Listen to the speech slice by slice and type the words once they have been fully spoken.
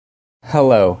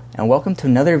Hello, and welcome to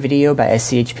another video by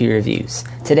S.CH.P Reviews.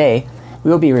 Today, we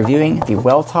will be reviewing the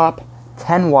Welltop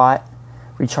 10-watt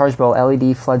rechargeable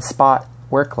LED flood spot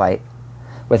work light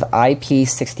with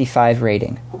IP65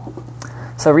 rating.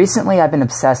 So recently I've been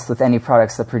obsessed with any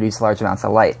products that produce large amounts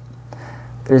of light.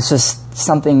 There's just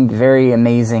something very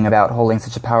amazing about holding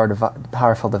such a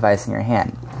powerful device in your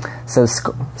hand. So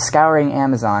scouring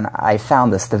Amazon, I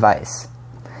found this device.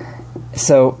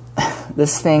 So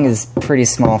this thing is pretty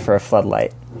small for a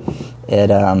floodlight.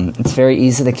 It's very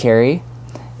easy to carry,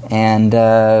 and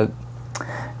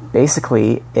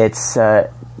basically it's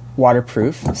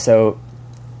waterproof, so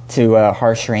to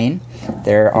harsh rain.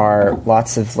 There are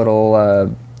lots of little,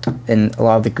 in a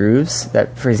lot of the grooves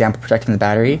that, for example, protecting the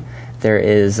battery, there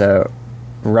is a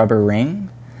rubber ring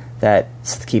that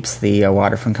keeps the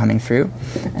water from coming through,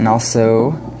 and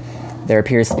also there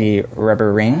appears to be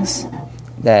rubber rings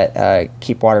that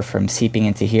keep water from seeping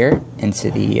into here, into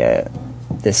the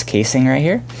this casing right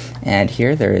here. And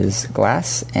here there is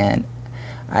glass, and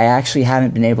I actually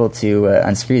haven't been able to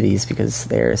unscrew these because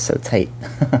they're so tight.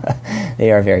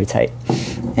 They are very tight.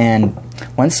 And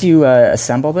once you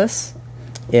assemble this,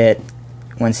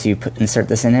 once you insert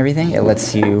this in everything, it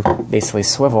lets you basically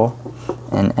swivel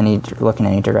and look in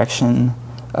any direction,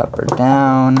 up or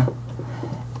down.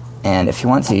 And if you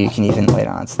want to, you can even lay it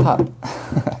on its top.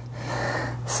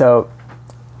 So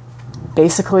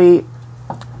basically,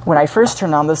 when I first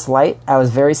turned on this light, I was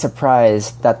very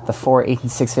surprised that the 4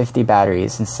 18650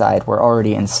 batteries inside were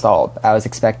already installed. I was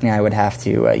expecting I would have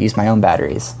to use my own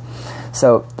batteries.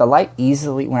 So the light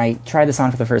easily, when I tried this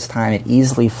on for the first time, it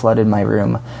easily flooded my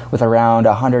room with around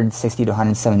 160 to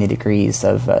 170 degrees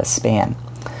of span.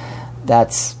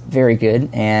 That's very good,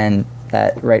 and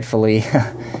that rightfully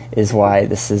is why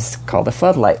this is called a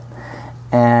floodlight.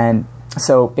 And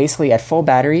so basically at full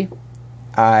battery,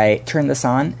 I turned this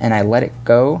on and I let it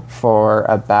go for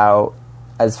about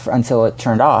until it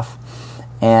turned off,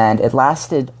 and it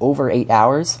lasted over 8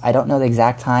 hours. I don't know the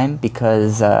exact time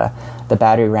because the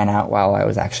battery ran out while I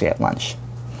was actually at lunch.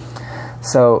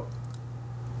 So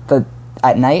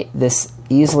at night, this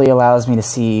easily allows me to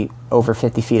see over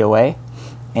 50 feet away,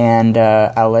 and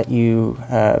I'll show you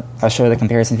the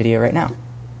comparison video right now.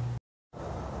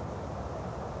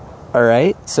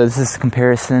 Alright, so this is a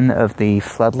comparison of the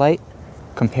floodlight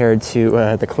compared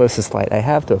to the closest light I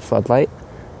have to a floodlight,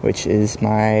 which is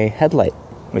my headlight,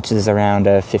 which is around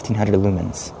 1500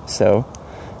 lumens. So,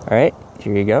 alright,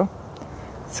 here you go.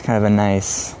 It's kind of a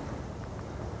nice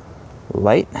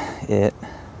light. It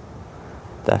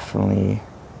definitely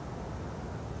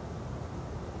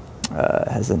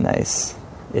has a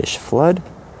nice-ish flood.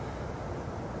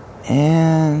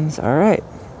 And, alright,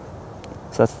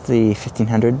 so that's the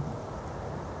 1500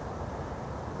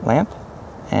 lamp,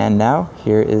 and now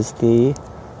here is the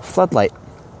floodlight.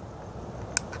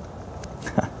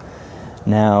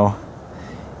 Now,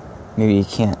 maybe you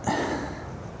can't,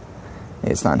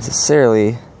 it's not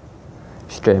necessarily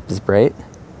straight up as bright,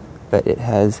 but it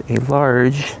has a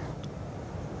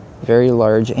very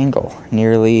large angle,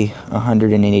 nearly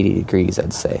 180 degrees,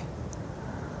 I'd say.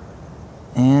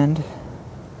 And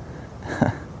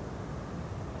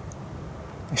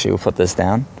actually, we'll put this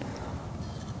down.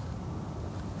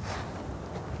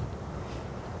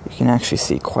 You can actually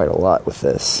see quite a lot with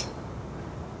this.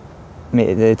 I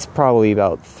mean, it's probably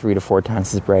about 3 to 4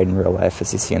 times as bright in real life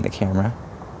as you see on the camera.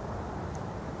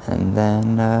 And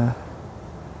then,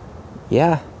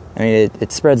 yeah, I mean,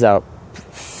 it spreads out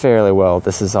fairly well.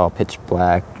 This is all pitch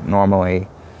black normally,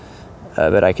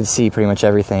 but I can see pretty much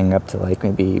everything up to like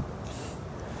maybe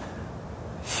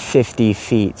 50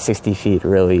 feet, 60 feet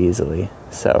really easily.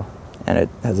 So, and it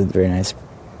has a very nice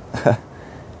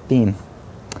beam.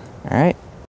 Alright.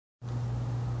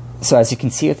 So as you can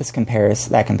see with this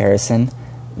comparison,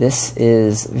 this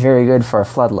is very good for a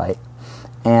floodlight.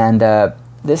 And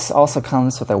this also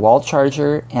comes with a wall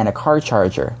charger and a car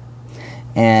charger.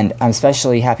 And I'm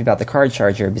especially happy about the car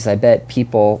charger because I bet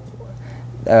people,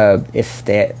 if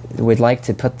they would like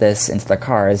to put this into their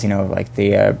cars, you know, like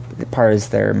the part is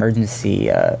their emergency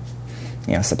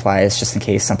supplies, just in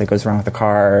case something goes wrong with the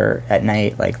car at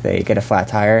night, like they get a flat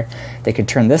tire, they could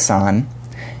turn this on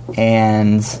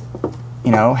and, you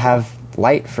know, have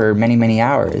light for many, many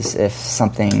hours if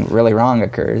something really wrong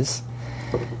occurs.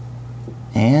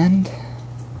 And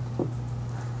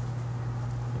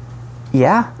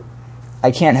yeah,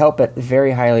 I can't help but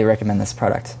very highly recommend this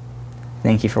product.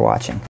 Thank you for watching.